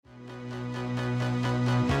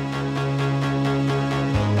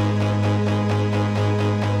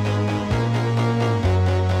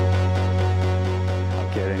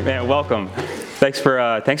welcome. Thanks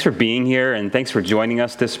for being here, and thanks for joining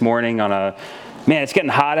us this morning on man, it's getting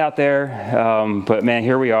hot out there, but man,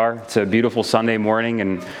 here we are. It's a beautiful Sunday morning,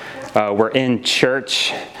 and we're in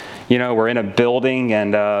church. You know, we're in a building,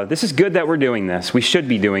 and this is good that we're doing this. We should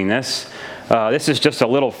be doing this. This is just a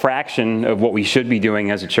little fraction of what we should be doing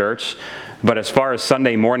as a church. But as far as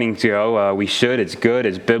Sunday mornings go, we should. It's good.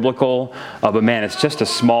 It's biblical. But man, it's just a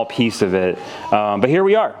small piece of it. But here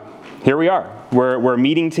we are. Here we are. We're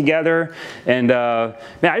meeting together, and man,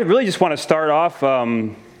 I really just want to start off.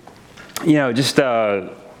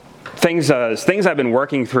 Things I've been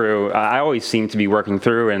working through. I always seem to be working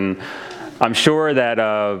through, and I'm sure that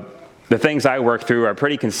the things I work through are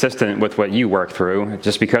pretty consistent with what you work through.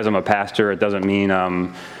 Just because I'm a pastor, it doesn't mean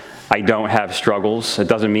I don't have struggles. It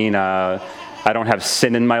doesn't mean I don't have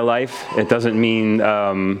sin in my life. It doesn't mean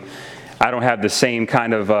I don't have the same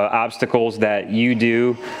kind of obstacles that you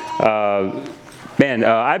do.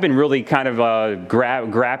 I've been really kind of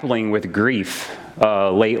grappling with grief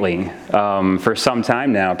lately for some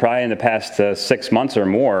time now, probably in the past 6 months or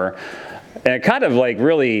more. And it kind of like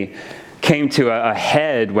really came to a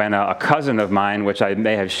head when a cousin of mine, which I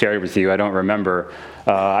may have shared with you, I don't remember,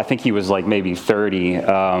 I think he was like maybe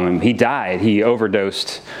 30, he died. He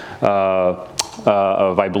overdosed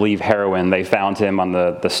of, I believe, heroin. They found him on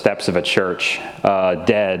the steps of a church,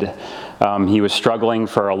 dead. He was struggling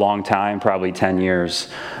for a long time, probably 10 years,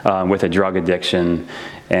 with a drug addiction.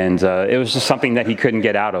 And it was just something that he couldn't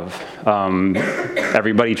get out of.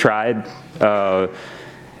 Everybody tried.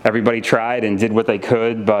 Everybody tried and did what they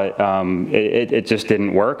could, but it just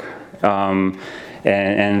didn't work.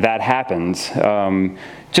 And that happens.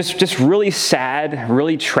 Just really sad,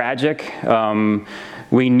 really tragic.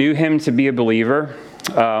 We knew him to be a believer,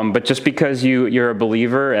 but just because you're a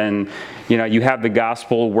believer and you have the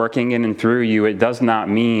gospel working in and through you, it does not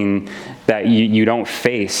mean that you don't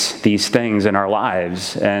face these things in our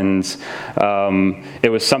lives. And it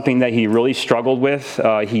was something that he really struggled with.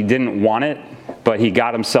 He didn't want it, but he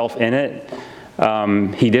got himself in it.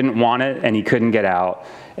 He didn't want it, and he couldn't get out.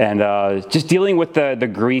 And just dealing with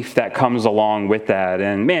the grief that comes along with that.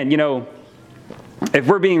 And man, if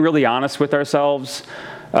we're being really honest with ourselves,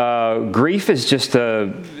 grief is just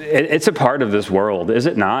it's a part of this world, is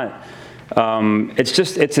it not? It's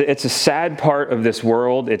a sad part of this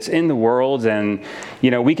world. It's in the world, and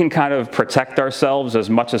we can kind of protect ourselves as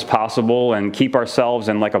much as possible and keep ourselves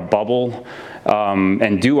in like a bubble,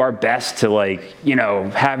 and do our best to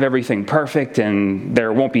have everything perfect and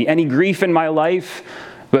there won't be any grief in my life.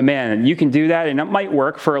 But man, you can do that, and it might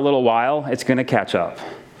work for a little while. It's going to catch up.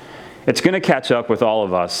 It's going to catch up with all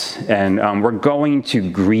of us, and we're going to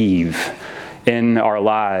grieve in our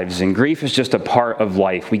lives, and grief is just a part of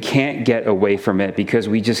life. We can't get away from it because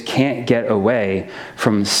we just can't get away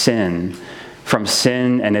from sin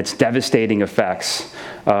and its devastating effects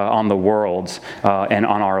on the world and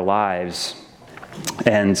on our lives.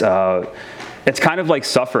 And it's kind of like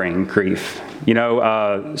suffering, grief.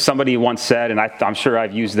 Somebody once said, and I'm sure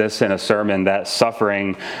I've used this in a sermon, that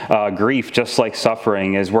suffering, grief, just like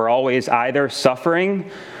suffering, is we're always either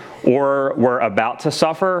suffering or we're about to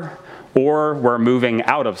suffer or we're moving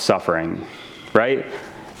out of suffering, right?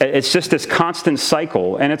 It's just this constant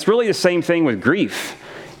cycle. And it's really the same thing with grief.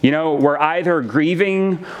 We're either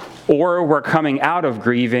grieving or we're coming out of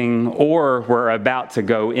grieving, or we're about to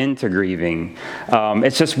go into grieving.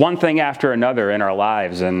 It's just one thing after another in our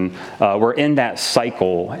lives, and we're in that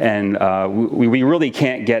cycle, and we really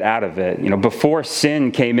can't get out of it. Before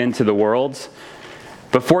sin came into the world,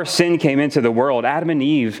 Adam and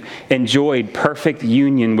Eve enjoyed perfect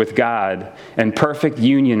union with God and perfect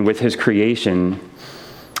union with His creation.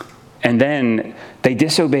 And then they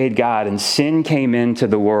disobeyed God, and sin came into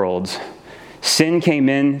the world. Sin came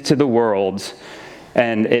into the world,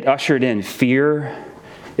 and it ushered in fear.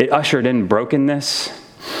 It ushered in brokenness.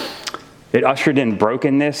 And it ushered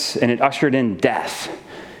in death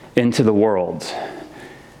into the world.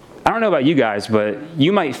 I don't know about you guys, but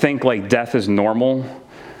you might think like death is normal.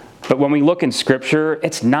 But when we look in Scripture,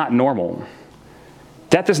 it's not normal.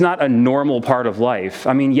 Death is not a normal part of life.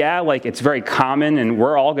 I mean, yeah, it's very common, and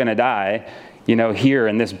we're all going to die, here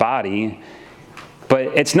in this body.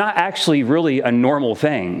 But it's not actually really a normal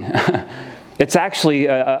thing. It's actually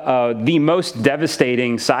the most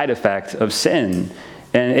devastating side effect of sin.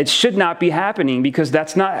 And it should not be happening because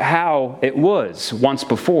that's not how it was once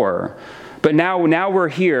before. But now we're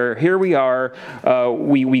here. Here we are.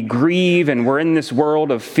 We grieve, and we're in this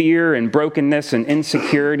world of fear and brokenness and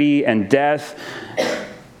insecurity and death.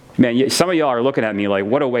 Man, some of y'all are looking at me like,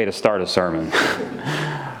 what a way to start a sermon.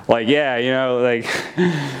 We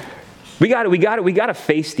got to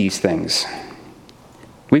face these things.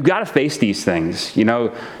 We've got to face these things.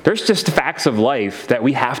 There's just facts of life that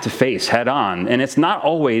we have to face head on. And it's not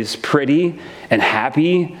always pretty and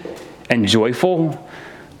happy and joyful,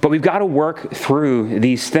 but we've got to work through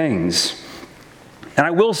these things. And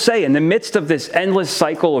I will say, in the midst of this endless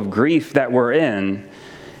cycle of grief that we're in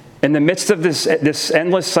the midst of this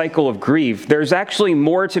endless cycle of grief, there's actually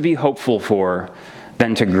more to be hopeful for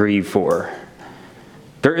than to grieve for.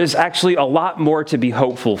 There is actually a lot more to be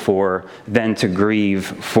hopeful for than to grieve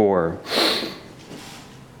for.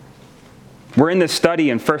 We're in this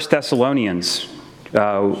study in 1 Thessalonians.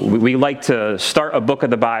 We like to start a book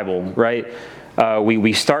of the Bible, right?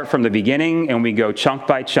 We start from the beginning and we go chunk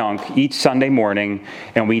by chunk each Sunday morning,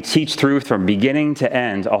 and we teach through from beginning to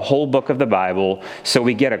end a whole book of the Bible, so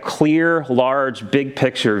we get a clear, large, big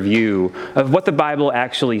picture view of what the Bible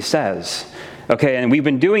actually says. Okay, and we've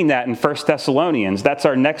been doing that in 1 Thessalonians. That's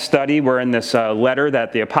our next study. We're in this letter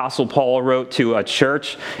that the Apostle Paul wrote to a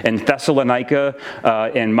church in Thessalonica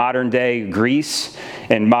in modern-day Greece.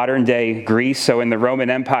 So in the Roman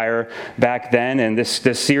Empire back then. And this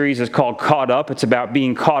series is called Caught Up. It's about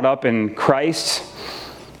being caught up in Christ.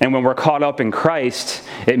 And when we're caught up in Christ,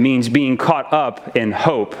 it means being caught up in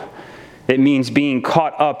hope. It means being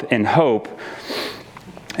caught up in hope.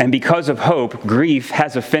 And because of hope, grief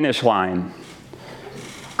has a finish line.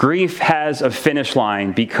 Grief has a finish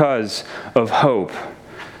line because of hope.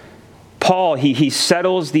 Paul, he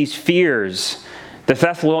settles these fears. The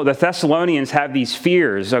Thessalonians have these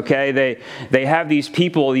fears, okay? They have these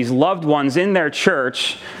people, these loved ones in their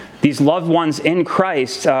church, these loved ones in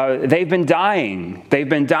Christ. They've been dying.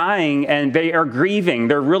 And they are grieving.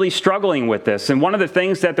 They're really struggling with this. And one of the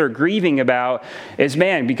things that they're grieving about is,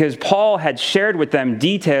 because Paul had shared with them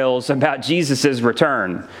details about Jesus'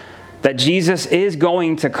 return, that Jesus is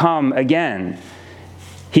going to come again.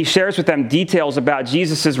 He shares with them details about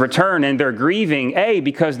Jesus' return, and they're grieving,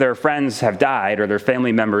 because their friends have died, or their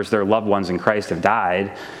family members, their loved ones in Christ have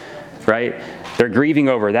died, right? They're grieving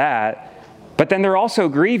over that. But then they're also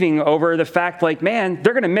grieving over the fact, they're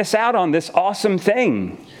going to miss out on this awesome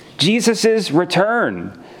thing, Jesus'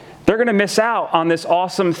 return. They're going to miss out on this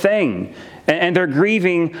awesome thing, and they're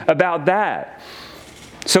grieving about that.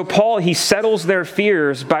 So Paul, he settles their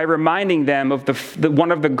fears by reminding them of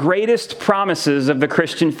one of the greatest promises of the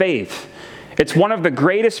Christian faith. It's one of the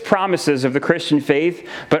greatest promises of the Christian faith,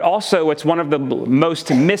 but also it's one of the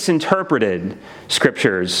most misinterpreted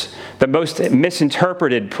scriptures, the most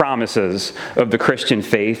misinterpreted promises of the Christian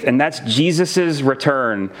faith, and that's Jesus'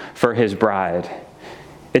 return for his bride.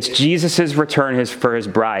 It's Jesus' return for his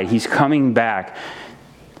bride. He's coming back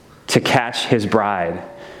to catch his bride,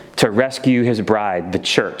 to rescue his bride, the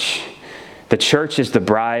church. The church is the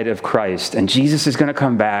bride of Christ, and Jesus is going to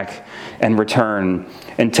come back and return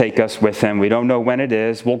and take us with him. We don't know when it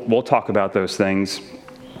is. We'll talk about those things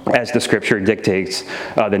as the scripture dictates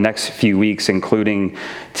the next few weeks, including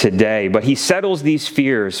today. But he settles these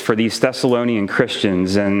fears for these Thessalonian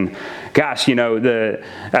Christians. And gosh,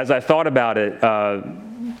 as I thought about it,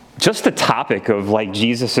 just the topic of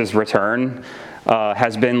Jesus' return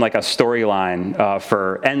has been like a storyline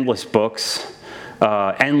for endless books,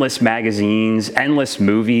 endless magazines, endless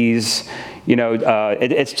movies.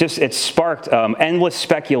 It's sparked endless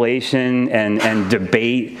speculation and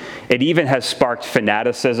debate. It even has sparked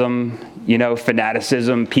fanaticism.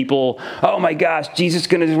 People, oh my gosh, Jesus is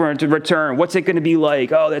going to return. What's it going to be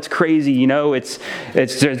like? Oh, that's crazy.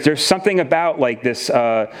 There's something about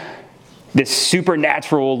this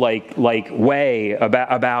supernatural way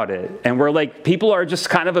about it, and we're people are just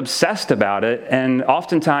kind of obsessed about it, and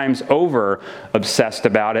oftentimes over obsessed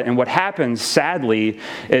about it. And what happens, sadly,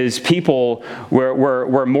 is people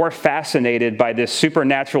were more fascinated by this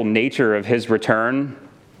supernatural nature of his return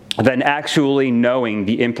than actually knowing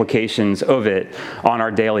the implications of it on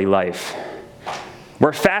our daily life.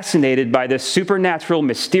 We're fascinated by this supernatural,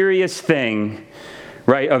 mysterious thing,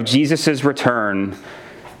 right, of Jesus' return.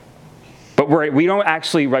 But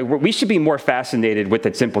we should be more fascinated with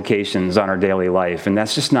its implications on our daily life. And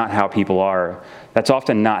that's just not how people are. That's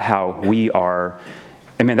often not how we are.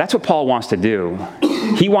 That's what Paul wants to do.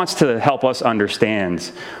 He wants to help us understand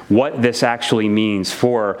what this actually means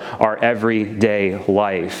for our everyday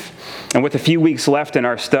life. And with a few weeks left in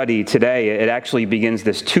our study today, it actually begins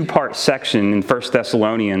this two-part section in 1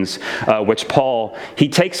 Thessalonians, which Paul, he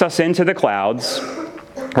takes us into the clouds,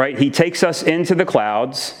 right? He takes us into the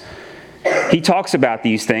clouds. He talks about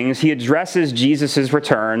these things. He addresses Jesus'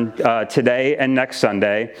 return today and next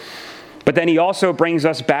Sunday. But then he also brings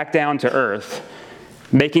us back down to earth,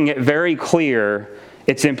 making it very clear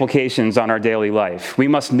its implications on our daily life. We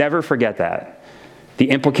must never forget that. the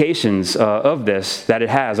implications of this that it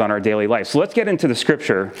has on our daily life. So let's get into the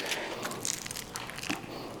scripture.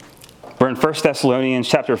 We're in 1 Thessalonians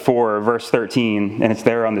chapter 4, verse 13, and it's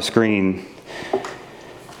there on the screen.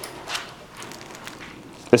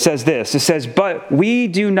 It says this, it says, "But we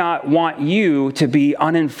do not want you to be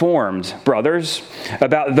uninformed, brothers,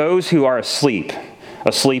 about those who are asleep."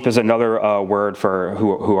 Asleep is another word for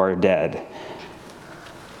who are dead.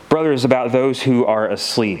 Brothers, about those who are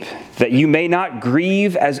asleep, that you may not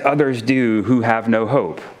grieve as others do who have no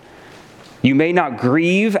hope. You may not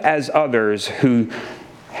grieve as others who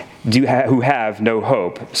have no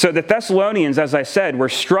hope. So the Thessalonians, as I said, were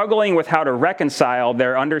struggling with how to reconcile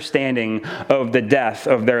their understanding of the death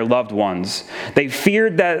of their loved ones. They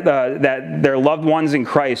feared that their loved ones in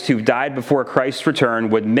Christ who died before Christ's return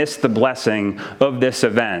would miss the blessing of this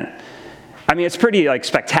event. I mean, it's pretty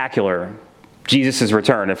spectacular, Jesus'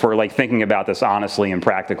 return, if we're thinking about this honestly and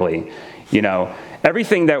practically.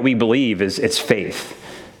 Everything that we believe it's faith.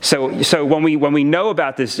 So when we know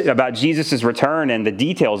about Jesus' return and the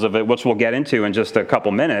details of it, which we'll get into in just a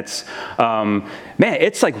couple minutes, man,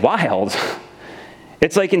 it's wild.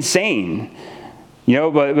 It's insane.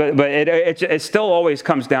 But it still always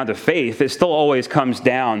comes down to faith. It still always comes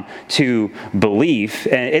down to belief,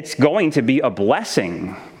 and it's going to be a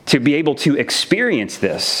blessing to be able to experience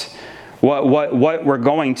this. What we're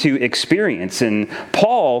going to experience, and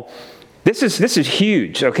Paul, this is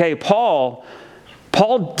huge. Okay, Paul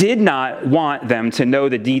did not want them to know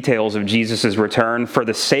the details of Jesus' return for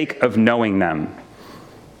the sake of knowing them.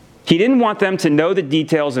 He didn't want them to know the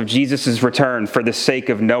details of Jesus' return for the sake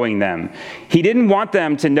of knowing them. He didn't want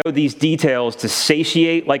them to know these details to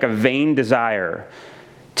satiate like a vain desire.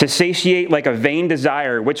 Which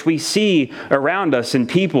we see around us in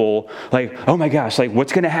people oh my gosh,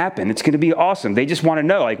 what's going to happen? It's going to be awesome. They just want to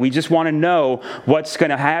know. We just want to know what's going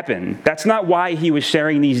to happen. That's not why he was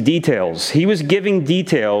sharing these details. He was giving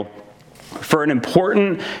detail for an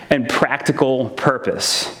important and practical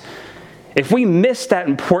purpose. If we miss that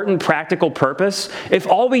important practical purpose, if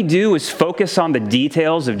all we do is focus on the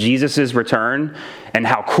details of Jesus' return and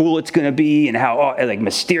how cool it's going to be and how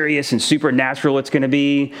mysterious and supernatural it's going to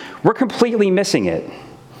be, we're completely missing it.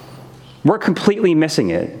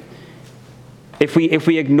 If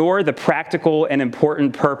we ignore the practical and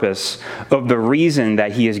important purpose of the reason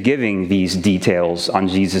that he is giving these details on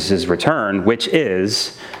Jesus' return, which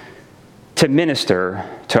is to minister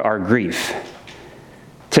to our grief.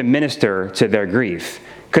 To minister to their grief.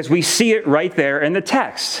 Because we see it right there in the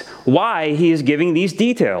text. Why he is giving these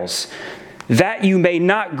details. That you may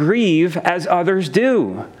not grieve as others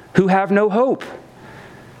do, who have no hope.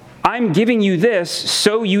 I'm giving you this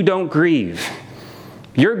so you don't grieve.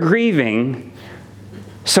 You're grieving,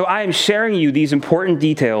 so I am sharing you these important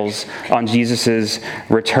details on Jesus'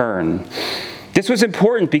 return. This was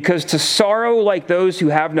important because to sorrow like those who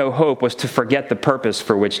have no hope was to forget the purpose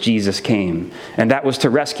for which Jesus came, and that was to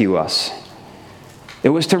rescue us. It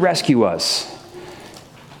was to rescue us.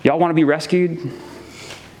 Y'all want to be rescued?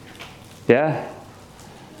 Yeah?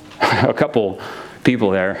 A couple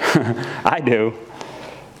people there. I do.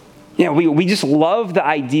 We just love the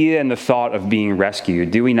idea and the thought of being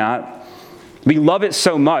rescued, do we not? We love it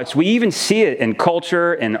so much. We even see it in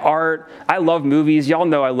culture and art. I love movies. Y'all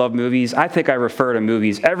know I love movies. I think I refer to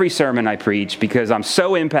movies every sermon I preach because I'm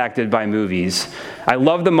so impacted by movies. I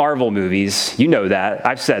love the Marvel movies. You know that.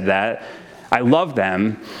 I've said that. I love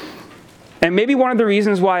them. And maybe one of the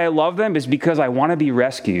reasons why I love them is because I want to be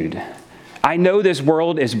rescued. I know this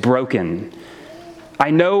world is broken.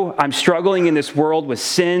 I know I'm struggling in this world with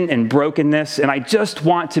sin and brokenness, and I just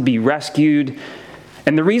want to be rescued.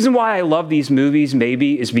 And the reason why I love these movies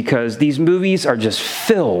maybe is because these movies are just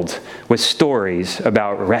filled with stories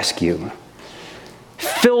about rescue.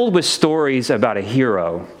 Filled with stories about a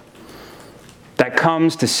hero that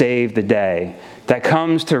comes to save the day, that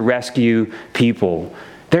comes to rescue people.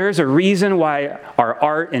 There's a reason why our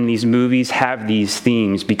art and these movies have these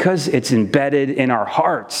themes, because it's embedded in our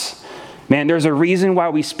hearts. Man, there's a reason why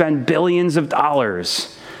we spend billions of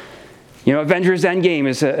dollars. Avengers Endgame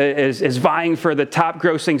is vying for the top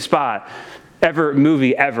grossing spot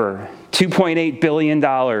movie ever. $2.8 billion.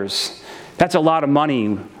 That's a lot of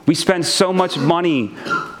money. We spend so much money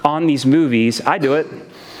on these movies. I do it.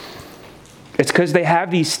 It's because they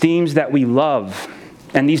have these themes that we love.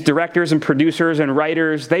 And these directors and producers and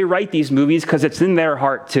writers, they write these movies because it's in their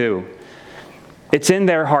heart too. It's in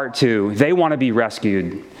their heart too. They want to be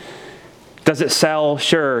rescued. Does it sell?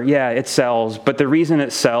 Sure, yeah, it sells. But the reason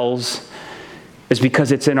it sells is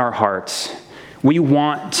because it's in our hearts. We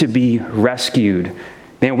want to be rescued.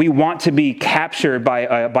 Man, we want to be captured by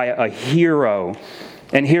a hero.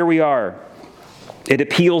 And here we are. It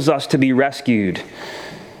appeals us to be rescued.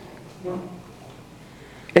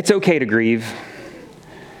 It's okay to grieve.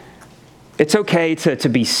 It's okay to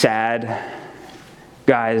be sad,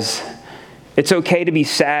 guys. It's okay to be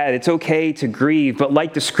sad. It's okay to grieve. But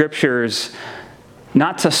like the scriptures,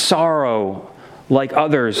 not to sorrow like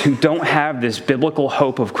others who don't have this biblical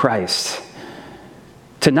hope of Christ.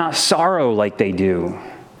 To not sorrow like they do.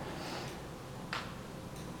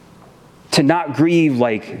 To not grieve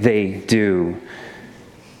like they do.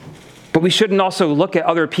 But we shouldn't also look at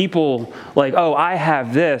other people like, oh, I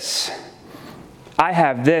have this,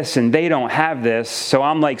 and they don't have this, so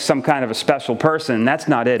I'm like some kind of a special person. That's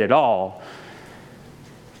not it at all.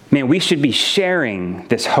 Man, we should be sharing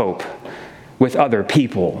this hope with other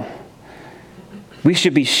people. We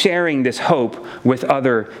should be sharing this hope with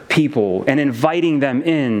other people and inviting them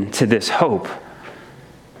into this hope.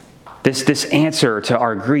 This answer to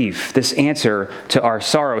our grief, this answer to our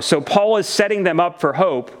sorrow. So Paul is setting them up for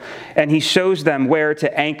hope, and he shows them where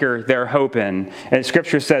to anchor their hope in. And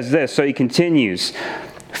Scripture says this, so he continues,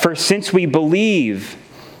 "For since we believe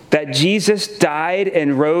that Jesus died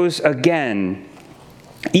and rose again,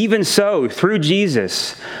 even so, through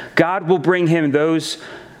Jesus, God will bring him those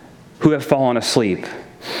who have fallen asleep,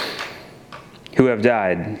 who have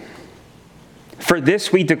died. For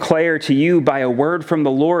this we declare to you by a word from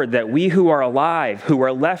the Lord, that we who are alive, who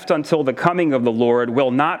are left until the coming of the Lord, will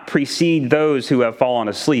not precede those who have fallen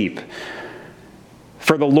asleep.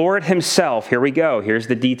 For the Lord himself," here we go, here's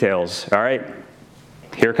the details, all right?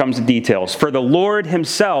 Here comes the details. "For the Lord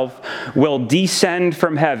himself will descend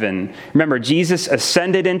from heaven." Remember, Jesus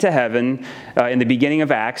ascended into heaven in the beginning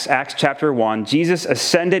of Acts chapter 1. Jesus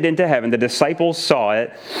ascended into heaven. The disciples saw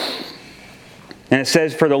it. And it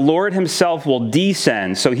says, "For the Lord himself will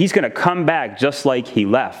descend." So he's going to come back just like he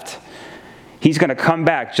left. He's going to come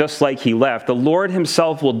back just like he left. "The Lord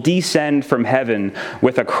himself will descend from heaven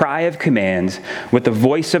with a cry of command, with the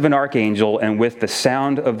voice of an archangel, and with the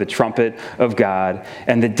sound of the trumpet of God.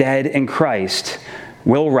 And the dead in Christ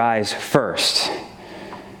will rise first.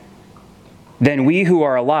 Then we who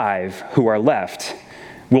are alive, who are left,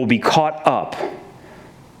 will be caught up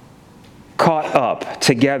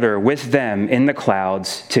together with them in the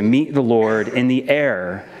clouds to meet the Lord in the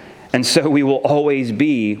air, and so we will always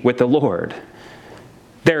be with the Lord."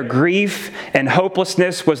 Their grief and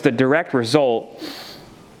hopelessness was the direct result.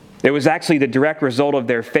 It was actually the direct result of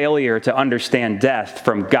their failure to understand death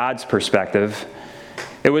from God's perspective.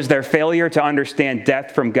 It was their failure to understand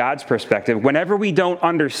death from God's perspective. Whenever we don't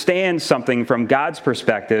understand something from God's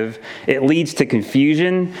perspective, it leads to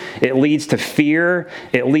confusion, it leads to fear,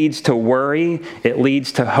 it leads to worry, it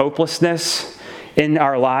leads to hopelessness in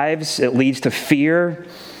our lives, it leads to fear.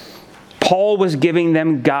 Paul was giving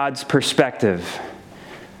them God's perspective.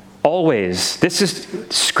 Always.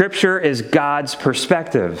 Scripture is God's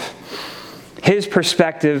perspective. His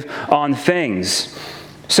perspective on things.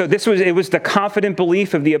 So it was the confident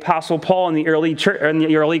belief of the Apostle Paul and the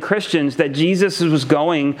early Christians that Jesus was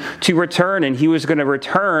going to return, and he was going to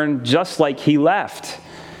return just like he left.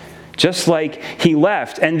 Just like he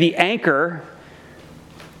left. And the anchor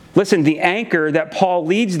that Paul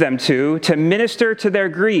leads them to minister to their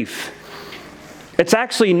grief. It's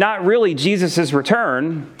actually not really Jesus'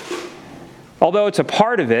 return, although it's a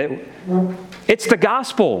part of it. It's the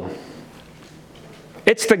gospel.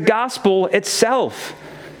 It's the gospel itself.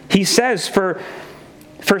 He says, for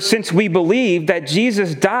since we believe that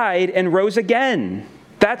Jesus died and rose again.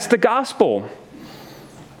 That's the gospel.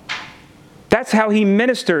 That's how he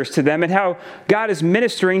ministers to them, and how God is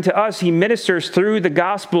ministering to us. He ministers through the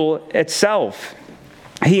gospel itself.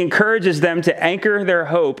 He encourages them to anchor their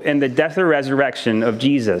hope in the death and resurrection of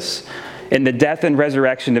Jesus. In the death and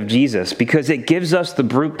resurrection of Jesus, because it gives us the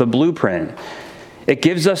blueprint. It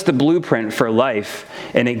gives us the blueprint for life,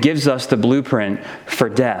 and it gives us the blueprint for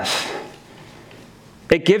death.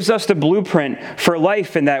 It gives us the blueprint for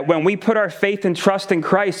life in that when we put our faith and trust in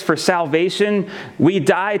Christ for salvation, we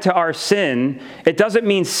die to our sin. It doesn't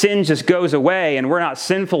mean sin just goes away and we're not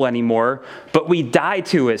sinful anymore, but we die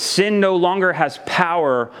to it. Sin no longer has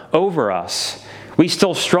power over us. We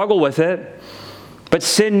still struggle with it, but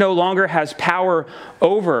sin no longer has power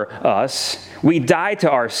over us. We die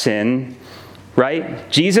to our sin,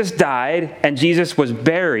 right? Jesus died and Jesus was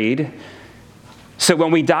buried. So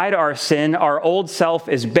when we die to our sin, our old self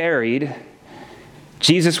is buried.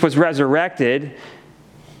 Jesus was resurrected.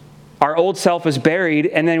 Our old self is buried,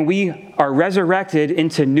 and then we are resurrected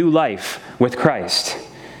into new life with Christ.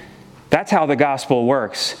 That's how the gospel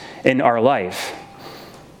works in our life.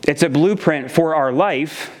 It's a blueprint for our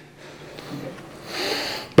life,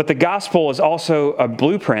 but the gospel is also a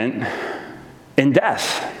blueprint in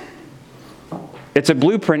death. It's a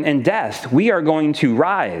blueprint in death. We are going to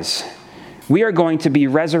rise. We are going to be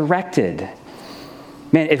resurrected.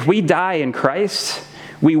 Man, if we die in Christ,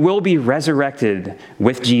 we will be resurrected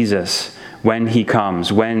with Jesus when he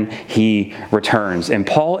comes, when he returns. And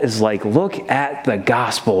Paul is like, look at the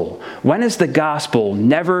gospel. When is the gospel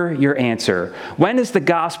never your answer? When is the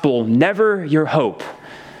gospel never your hope?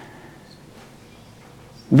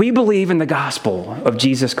 We believe in the gospel of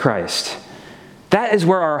Jesus Christ. That is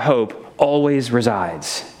where our hope always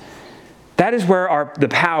resides. That is where the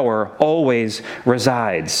power always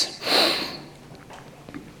resides.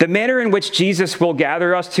 The manner in which Jesus will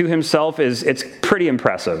gather us to himself it's pretty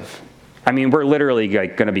impressive. I mean, we're literally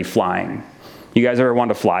going to be flying. You guys ever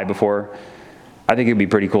wanted to fly before? I think it'd be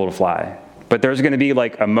pretty cool to fly. But there's going to be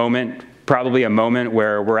like a moment, probably a moment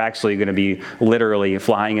where we're actually going to be literally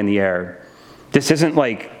flying in the air. This isn't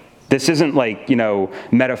like,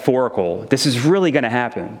 metaphorical. This is really going to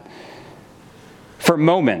happen. For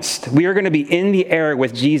moments, we are going to be in the air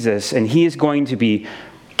with Jesus, and he is going to be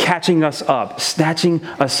catching us up, snatching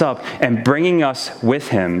us up, and bringing us with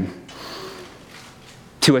him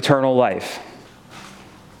to eternal life.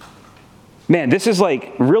 Man, this is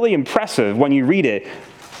like really impressive when you read it,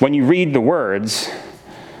 when you read the words.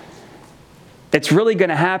 It's really going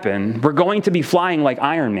to happen. We're going to be flying like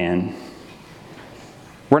Iron Man.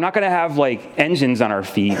 We're not going to have like engines on our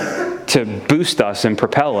feet to boost us and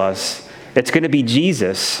propel us. It's going to be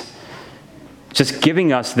Jesus just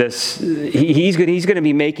giving us this. He's going to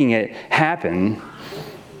be making it happen,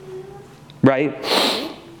 right?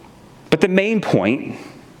 But the main point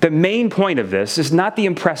of this is not the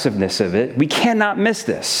impressiveness of it. We cannot miss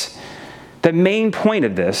this. The main point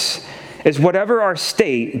of this is whatever our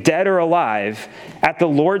state, dead or alive, at the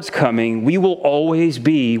Lord's coming, we will always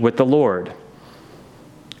be with the Lord.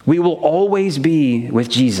 We will always be with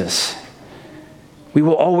Jesus. We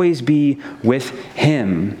will always be with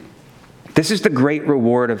him. This is the great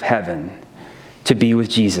reward of heaven, to be with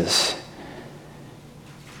Jesus.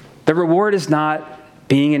 The reward is not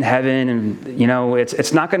being in heaven and,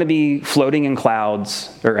 it's not going to be floating in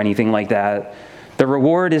clouds or anything like that. The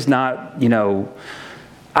reward is not,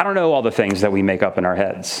 I don't know all the things that we make up in our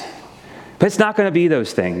heads. But it's not going to be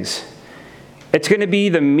those things. It's going to be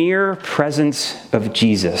the mere presence of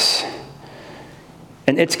Jesus.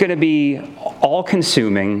 And it's going to be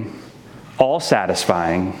all-consuming,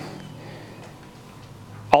 all-satisfying.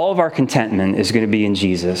 All of our contentment is going to be in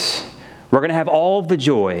Jesus. We're going to have all of the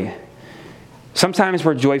joy. Sometimes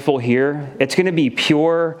we're joyful here. It's going to be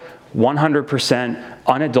pure, 100%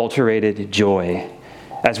 unadulterated joy,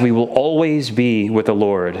 as we will always be with the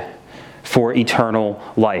Lord for eternal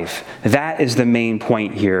life. That is the main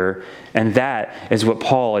point here, and that is what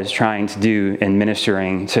Paul is trying to do in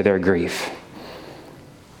ministering to their grief.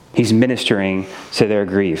 He's ministering to their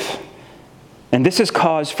grief. And this is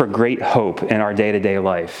cause for great hope in our day-to-day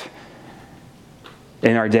life.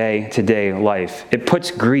 In our day-to-day life. It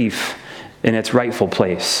puts grief in its rightful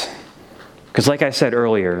place. Because like I said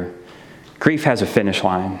earlier, grief has a finish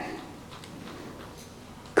line.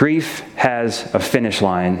 Grief has a finish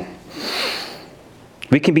line.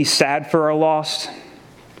 We can be sad for our loss,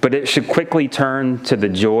 but it should quickly turn to the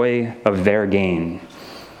joy of their gain.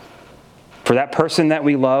 For that person that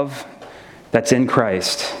we love, that's in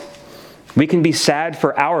Christ, we can be sad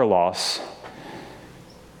for our loss,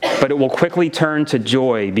 but it will quickly turn to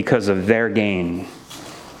joy because of their gain.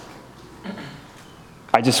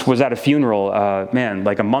 I just was at a funeral,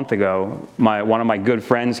 like a month ago. One of my good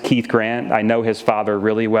friends, Keith Grant, I know his father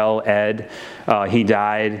really well, Ed. He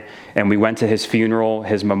died, and we went to his funeral,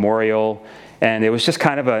 his memorial, and it was just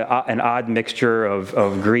kind of an odd mixture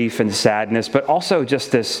of grief and sadness, but also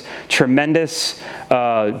just this tremendous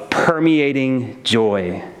permeating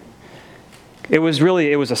joy. It was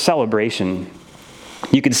a celebration.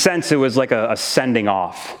 You could sense it was like a sending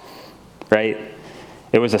off, right?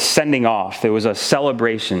 It was a sending off. It was a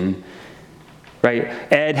celebration, right?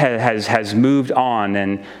 Ed has moved on,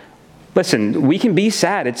 and listen, we can be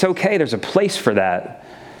sad. It's okay. There's a place for that.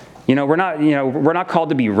 We're not called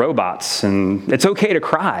to be robots, and it's okay to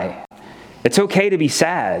cry. It's okay to be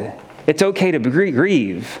sad. It's okay to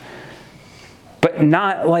grieve, but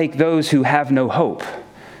not like those who have no hope.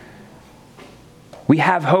 We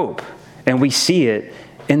have hope, and we see it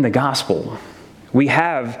in the gospel. We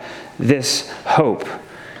have this hope.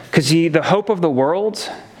 Because the hope of the world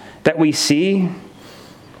that we see,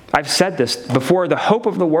 I've said this before, the hope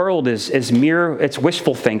of the world is it's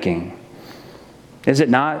wishful thinking. Is it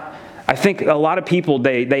not? I think a lot of people,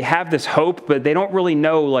 they have this hope, but they don't really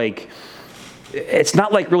know, it's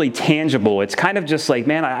not really tangible. It's kind of just like,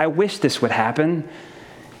 man, I wish this would happen.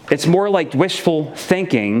 It's more like wishful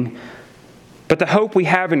thinking, But the hope we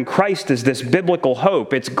have in Christ is this biblical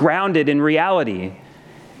hope. It's grounded in reality.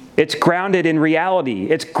 It's grounded in reality.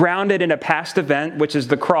 It's grounded in a past event, which is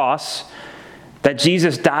the cross, that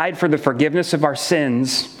Jesus died for the forgiveness of our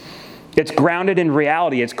sins. It's grounded in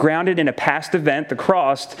reality. It's grounded in a past event, the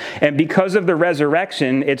cross, and because of the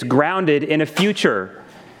resurrection, it's grounded in a future.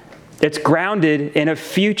 It's grounded in a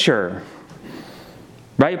future.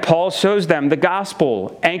 Right? Paul shows them the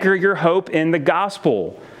gospel. Anchor your hope in the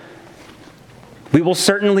gospel. We will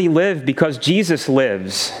certainly live because Jesus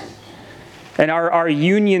lives. And our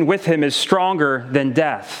union with him is stronger than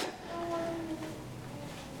death.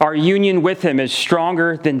 Our union with him is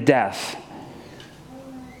stronger than death.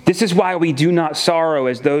 This is why we do not sorrow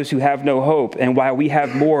as those who have no hope, and why we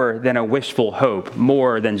have more than a wishful hope,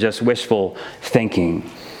 more than just wishful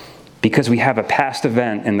thinking. Because we have a past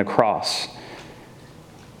event in the cross.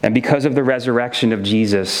 And because of the resurrection of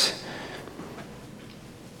Jesus,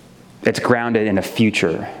 it's grounded in a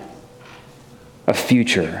future. A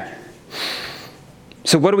future.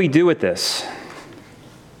 So what do we do with this?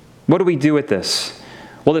 What do we do with this?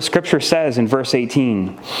 Well, the scripture says in verse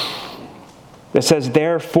 18, it says,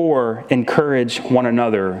 therefore, encourage one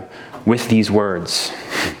another with these words.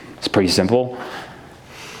 It's pretty simple.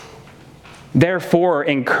 Therefore,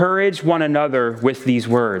 encourage one another with these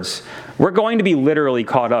words. We're going to be literally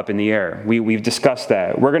caught up in the air. We've discussed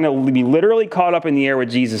that. We're going to be literally caught up in the air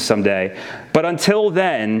with Jesus someday. But until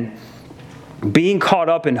then, being caught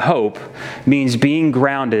up in hope means being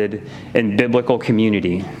grounded in biblical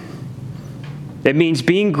community. It means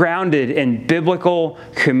being grounded in biblical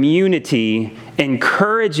community,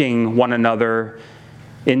 encouraging one another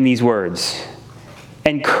in these words.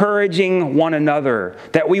 Encouraging one another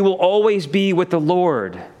that we will always be with the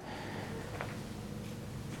Lord.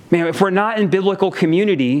 Man, if we're not in biblical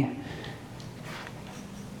community,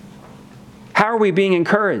 how are we being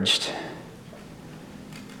encouraged?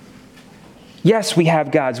 Yes, we have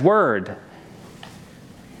God's word.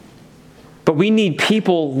 But we need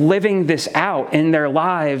people living this out in their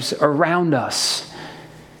lives around us.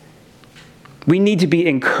 We need to be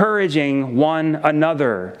encouraging one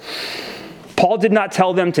another. Paul did not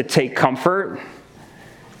tell them to take comfort.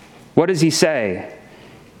 What does he say?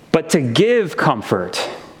 But to give comfort.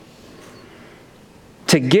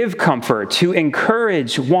 To give comfort, to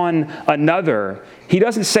encourage one another. He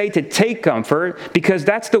doesn't say to take comfort because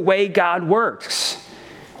that's the way God works.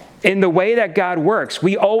 In the way that God works,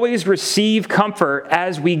 we always receive comfort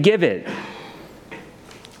as we give it.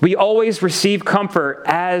 We always receive comfort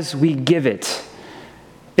as we give it.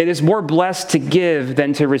 It is more blessed to give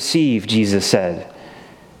than to receive, Jesus said.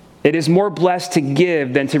 It is more blessed to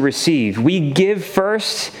give than to receive. We give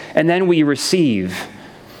first and then we receive.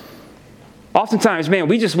 Oftentimes, man,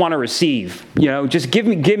 we just want to receive. Just give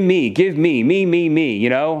me, me.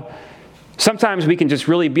 Sometimes we can just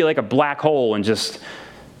really be like a black hole and just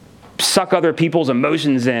suck other people's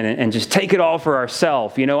emotions in and just take it all for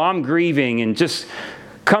ourselves. I'm grieving and just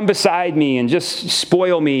come beside me and just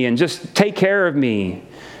spoil me and just take care of me.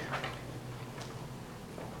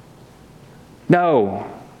 No.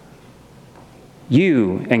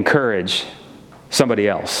 You encourage somebody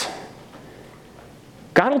else.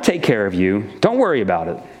 God will take care of you. Don't worry about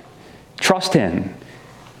it. Trust him.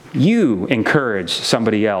 You encourage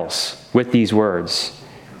somebody else with these words.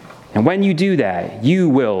 And when you do that, you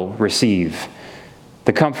will receive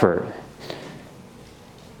the comfort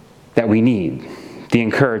that we need, the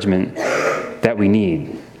encouragement that we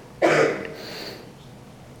need.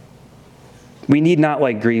 We need not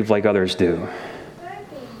grieve like others do.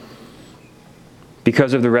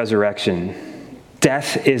 Because of the resurrection,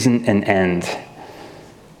 death isn't an end.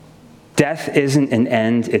 Death isn't an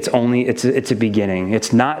end. It's a beginning.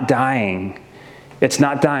 It's not dying. It's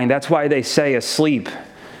not dying. That's why they say asleep.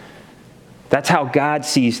 That's how God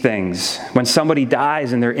sees things. When somebody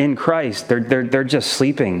dies and they're in Christ, they're just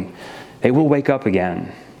sleeping. They will wake up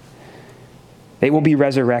again. They will be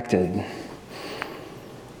resurrected.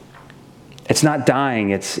 It's not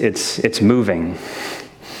dying, it's moving.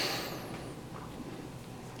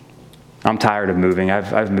 I'm tired of moving.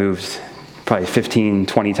 I've moved probably 15,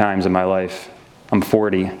 20 times in my life. I'm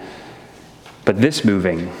 40. But this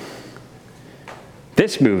moving,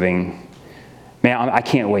 man, I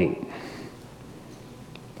can't wait.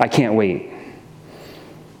 I can't wait.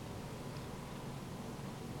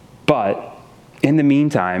 But in the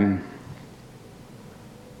meantime,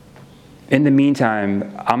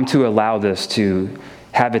 I'm to allow this to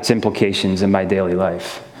have its implications in my daily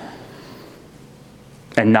life.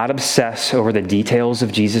 And not obsess over the details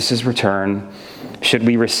of Jesus' return. Should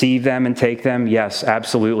we receive them and take them? Yes,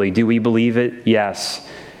 absolutely. Do we believe it? Yes.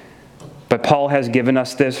 But Paul has given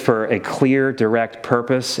us this for a clear, direct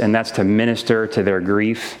purpose, and that's to minister to their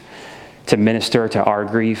grief, to minister to our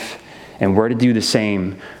grief, and we're to do the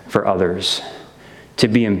same for others, to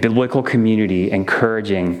be in biblical community,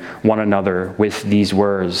 encouraging one another with these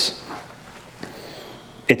words.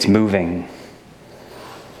 It's moving.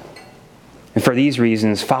 And for these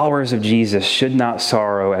reasons, followers of Jesus should not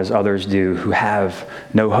sorrow as others do who have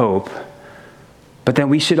no hope, but then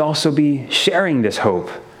we should also be sharing this hope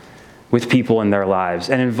with people in their lives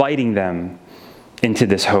and inviting them into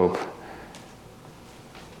this hope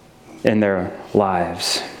in their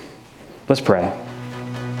lives. Let's pray.